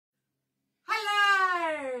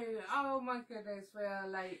Oh my goodness, we are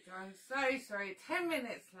late. I'm so sorry. 10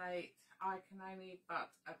 minutes late. I can only but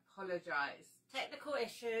apologise. Technical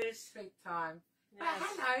issues. Big time. Yes. But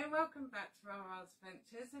hello, welcome back to Rara's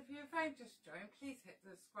Adventures. If you've only just joined, please hit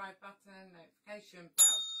the subscribe button and notification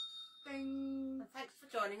bell. Ding! And thanks for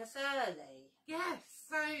joining us early. Yes,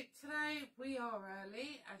 so today we are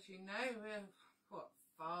early. As you know, we're,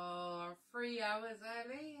 3 hours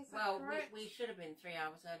early? Is that Well, correct? we should have been 3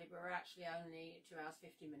 hours early, but we're actually only 2 hours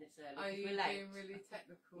 50 minutes early. Are you we're late. being really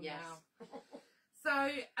technical Yes. now?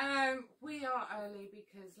 So, we are early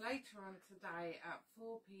because later on today at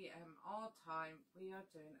 4 p.m. our time, we are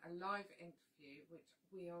doing a live interview, which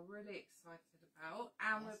we are really excited about.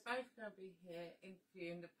 And Yes. we're both going to be here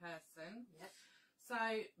interviewing the person. Yes. So,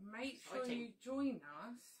 make sure you join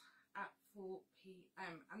us at 4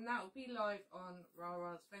 p.m. And that will be live on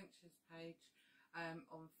Rara's Ventures page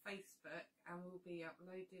on Facebook and will be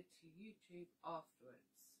uploaded to YouTube afterwards.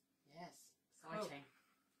 Yes. Exciting.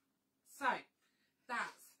 So,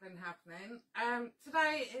 that's been happening.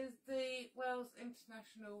 Today is the Wales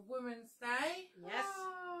International Women's Day. Yes.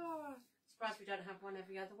 Ah, Surprised we don't have one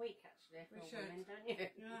every other week, actually. We for should. Women, don't you?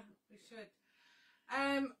 yeah, we should.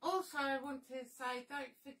 Also, I wanted to say,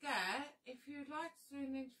 don't forget, if you'd like to do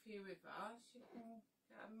an interview with us, you can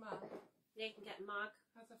get a mug You can get a mug.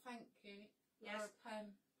 as a thank you. Yes. Or a pen.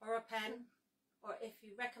 Or a pen. Or if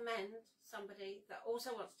you recommend somebody that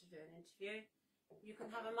also wants to do an interview, you can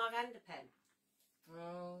have a mug and a pen.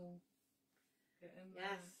 Oh, get in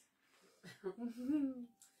there. Yes.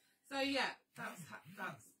 So yeah, that's that.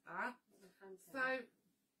 So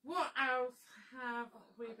what else have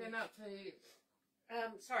we been up to?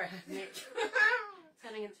 Sorry, Mitch.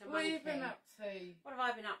 Turning into a What have you monkey. been up to What have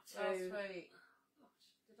I been up to? last week? Gosh,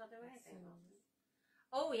 did I do anything last week?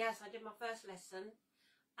 Oh yes, I did my first lesson,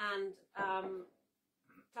 and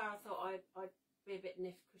Clara thought I'd be a bit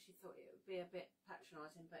niff because she thought it would be a bit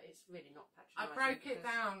patronising, but it's really not I patronising. broke it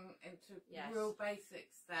down into Yes. real basic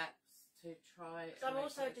steps to try. Because I'm and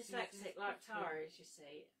also make it as easy dyslexic, as like possible. Tara is, you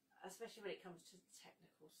see, especially when it comes to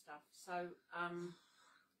technical stuff. So, It's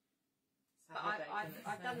a but headache, isn't it?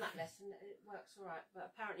 I've done that lesson. It works all right. But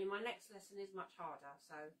apparently, my next lesson is much harder.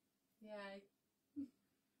 So, Yay.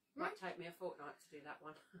 might take me a fortnight to do that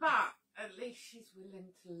one. But at least she's willing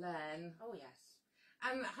to learn. Oh yes.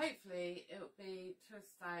 And hopefully it'll be to a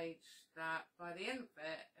stage that by the end of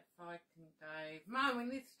it, if I can go, Mum, we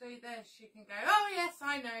need to do this, she can go, oh yes,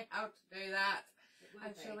 I know how to do that. It will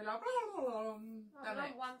And be. she'll be like, oh, I've done done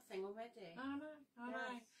it. one thing already. I know.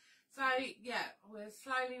 Yes. So yeah, we're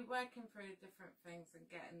slowly working through different things and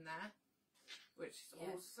getting there, which is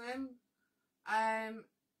Yes. awesome.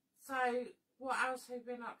 So what else have you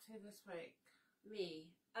been up to this week? Me.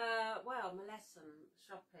 Well, my lesson,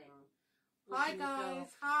 shopping. Hi walking the dog.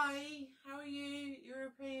 guys, hi, how are you?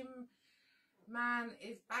 European man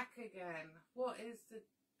is back again. What is the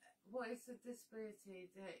disability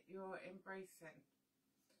that you're embracing?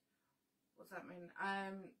 What's that mean?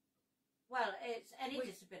 Well, it's any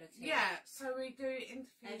disability. Yeah, so we do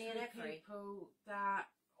interviews Any and with every. people that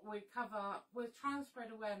we cover. We're trying to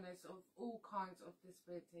spread awareness of all kinds of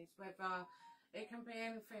disabilities, whether it can be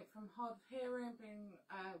anything from hard of hearing, being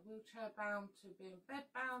wheelchair bound, to being bed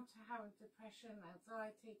bound, to having depression,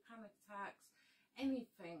 anxiety, panic attacks,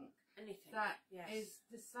 anything Anything. that Yes. is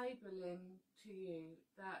disabling to you,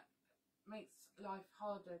 that makes life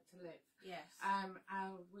harder to live. Yes. And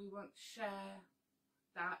we want to share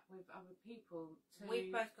that with other people.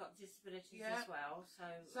 We've both got disabilities Yeah. as well, so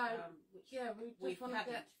which yeah, we we've just want to had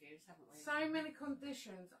get. interviews, haven't we? So many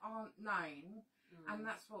conditions aren't known, Mm. and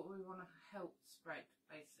that's what we want to help spread,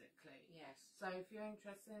 basically. Yes. So if you're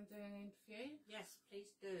interested in doing an interview, Yes,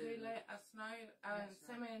 please do do. let us know. Let us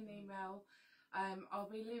Send know. me an email. I'll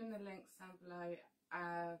be leaving the links down below,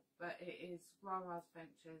 but it is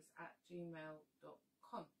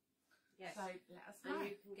rarasventures@gmail.com. Yes. So let us know. And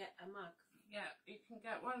you can get a mug. Yeah, you can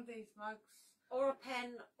get one of these mugs. Or a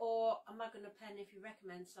pen, or a mug and a pen if you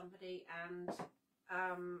recommend somebody and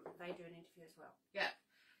they do an interview as well. Yeah.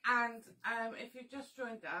 And if you've just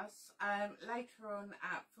joined us, later on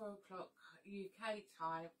at 4 o'clock UK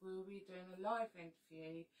time, we'll be doing a live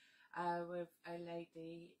interview with a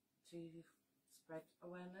lady to spread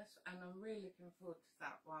awareness, and I'm really looking forward to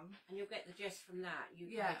that one. And you'll get the gist from that UK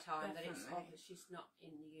Yeah, time that it's definitely. obvious she's not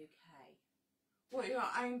in the UK. What are your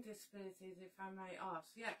own disabilities, if I may ask?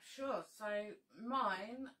 Yeah, sure. So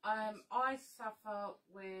mine, I suffer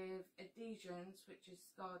with adhesions, which is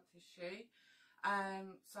scar tissue.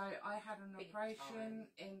 So I had an Big operation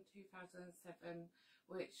time. in 2007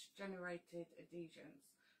 which generated adhesions.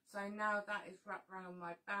 So now that is wrapped around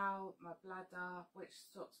my bowel, my bladder, which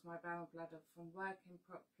stops my bowel and bladder from working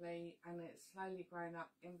properly, and it's slowly growing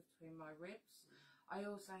up in between my ribs. I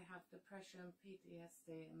also have depression,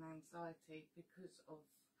 PTSD and anxiety because of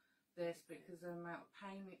this, because of the amount of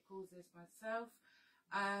pain it causes myself.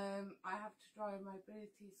 I have to drive a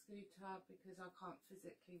mobility scooter because I can't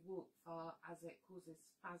physically walk far, as it causes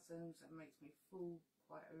spasms and makes me fall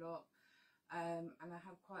quite a lot. And I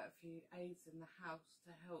have quite a few aides in the house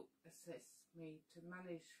to help assist me to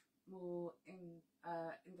manage more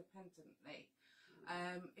independently.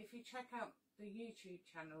 If you check out the YouTube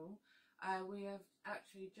channel, we have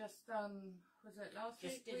actually just done, was it last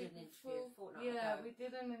week? Just did an interview a fortnight yeah, ago. we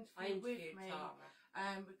did an interview with me.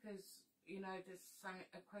 Tara. Because, you know, there's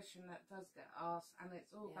a question that does get asked, and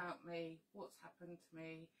it's all about me, what's happened to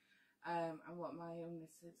me, and what my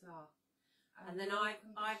illnesses are. And then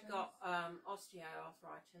I've got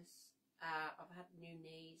osteoarthritis. I've had new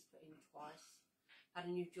knees put in twice. Had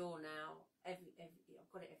a new jaw now. I've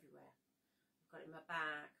got it everywhere. I've got it in my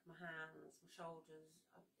back, my hands, my shoulders,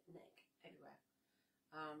 neck, everywhere.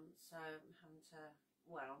 So I'm having to,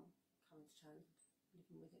 well, I'm coming to terms with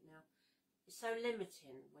living with it now. It's so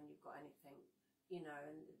limiting when you've got anything, you know,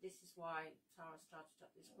 and this is why Tara started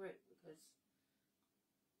up this group, because,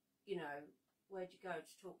 you know, where do you go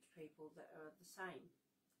to talk to people that are the same?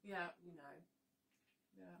 Yeah. You know,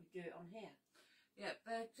 yeah. You do it on here. Yeah,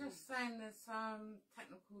 they're just saying there's some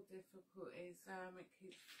technical difficulties. It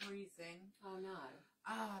keeps freezing. Oh no.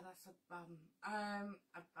 Ah, that's a bum. A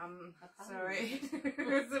bum. Sorry.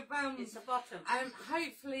 It's a bum. It's a bottom.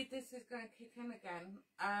 Hopefully this is going to kick in again.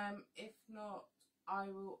 If not, I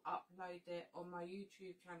will upload it on my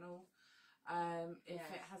YouTube channel. If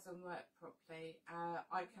it hasn't worked properly,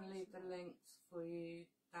 I can leave the links for you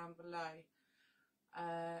down below.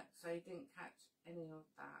 So you didn't catch any of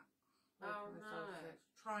that. Oh no.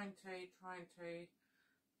 Trying to.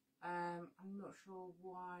 I'm not sure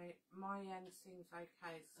why. My end seems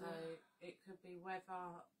okay, so it could be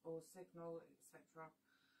weather or signal, etc.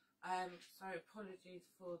 So apologies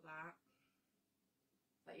for that.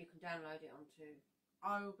 But you can download it onto.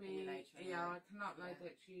 I will be. Later, yeah, I can upload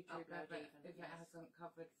it to YouTube if it yes. hasn't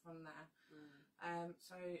covered from there.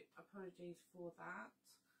 So apologies for that.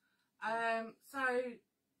 So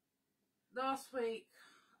last week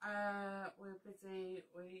we were busy.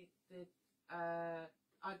 We did.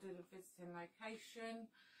 I did a visiting location,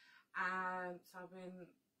 and so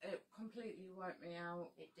it completely wiped me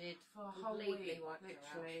out. It did for a whole week,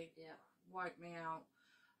 literally. Yeah, wiped me out.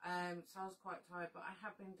 So I was quite tired, but I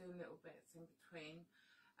have been doing little bits in between,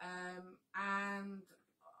 and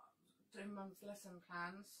doing mum's lesson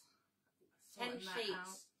plans. 10 sheets.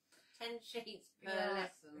 Out. 10 sheets per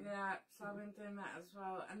lesson. Yeah, so I've been doing that as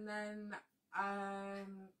well. And then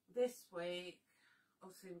this week,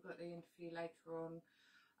 obviously we've got the interview later on.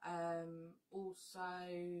 Also,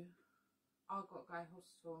 I've got to go to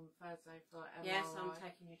hospital on Thursday for MRI. Yes, I'm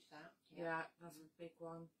taking you to that. Yeah, that's a big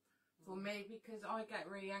one for me, because I get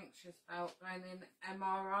really anxious about going in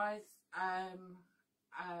MRIs. I'm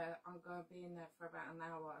going to be in there for about an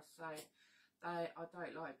hour, so I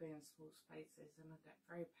don't like being in small spaces, and I get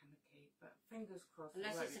very panicky, but fingers crossed.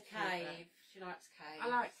 Unless it's a cave. She likes caves. I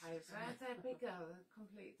like caves. They're bigger. They're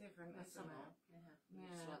completely different, isn't it? Yeah. You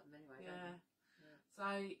just like them anyway, yeah. don't you?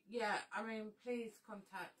 So, yeah, I mean, please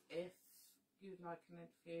contact if you'd like an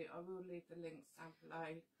interview. I will leave the links down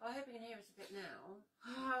below. I hope you can hear us a bit now.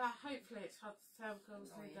 Hopefully it's hard to tell, because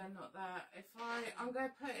obviously they're not there. I'm going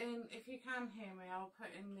to put in, if you can hear me, I'll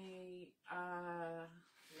put in the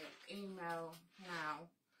email now,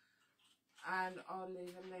 and I'll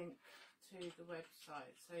leave a link to the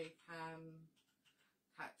website so you can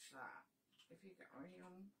catch that. If you get me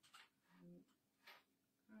on.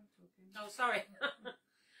 I'm talking. Oh, sorry. I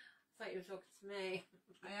thought you were talking to me.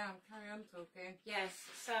 I am. Carry on talking. Yes.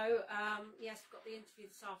 So, yes, got the interview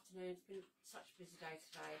this afternoon. It's been such a busy day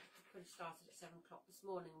today. We could have started at 7 o'clock this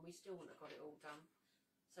morning, and we still wouldn't have got it all done.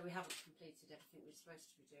 So we haven't completed everything we're supposed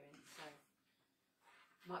to be doing. So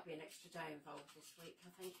might be an extra day involved this week,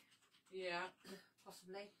 I think. Yeah.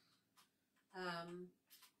 Possibly.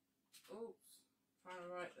 Oops. Trying to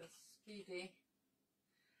write this speedy.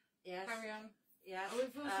 Yes. Carry on. Yes. We've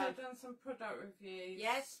also done some product reviews.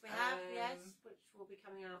 Yes, we have, yes, which will be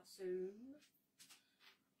coming out soon.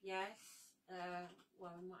 Yes.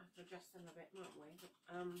 Well, we might have to adjust them a bit, mightn't we? But,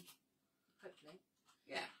 hopefully.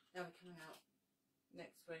 Yeah. They'll be coming out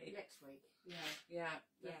next week. Next week, yeah. Yeah,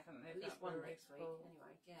 definitely. At least one next week,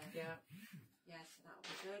 anyway, yeah. Yeah. Yes, that'll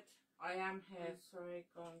be good. I am here, sorry,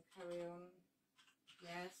 go on, carry on.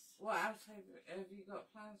 Yes. What else have you got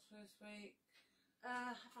plans for this week?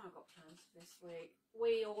 Have I got plans for this week?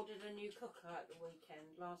 We ordered a new cooker at the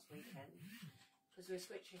weekend, last weekend, because we're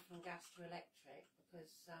switching from gas to electric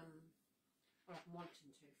because, well, I've been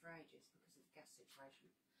wanting to for ages because of the gas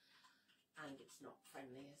situation. And it's not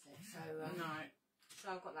friendly, is it? So, No. So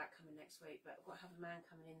I've got that coming next week, but I've got to have a man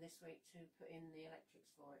coming in this week to put in the electrics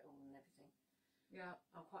for it all and everything. Yeah.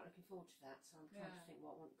 I'm quite looking forward to that, so I'm trying to think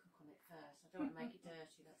what I want to cook on it first. I don't want to make it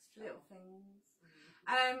dirty, that's the Little trouble. things.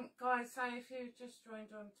 Guys, so if you've just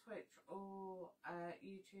joined on Twitch or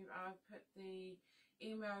YouTube, I've put the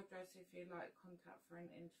email address if you'd like contact for an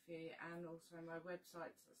interview, and also my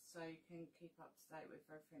website so you can keep up to date with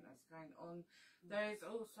everything that's going on. There's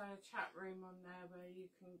also a chat room on there where you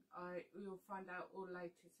can you'll find out all the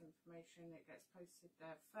latest information that gets posted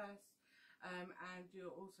there first. And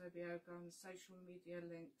you'll also be able to go on the social media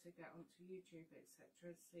link to get onto YouTube,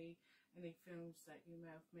 etc. See any films that you may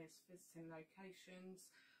have missed, visiting locations,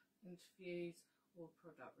 interviews, or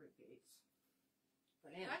product reviews.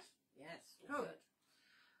 Brilliant. Okay? Yes, Cool. all good.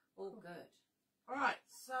 All good. Alright,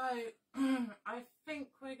 so I think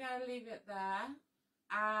we're going to leave it there,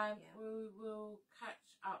 and we will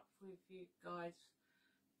catch up with you guys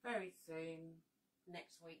very soon.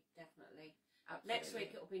 Next week, definitely. Absolutely. Next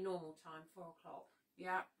week it'll be normal time, 4 o'clock.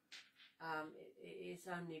 Yeah. It is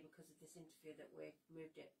only because of this interview that we've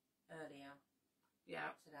moved it earlier.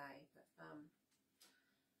 Yeah. Today, but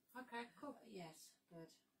okay, cool. Yes, good.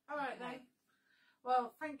 All right then.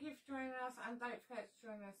 Well, thank you for joining us, and don't forget to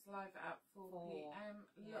join us live at 4 p.m.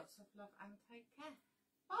 Lots of love and take care.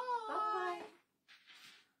 Bye.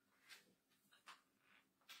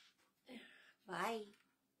 Bye.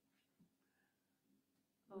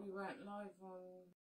 We weren't live on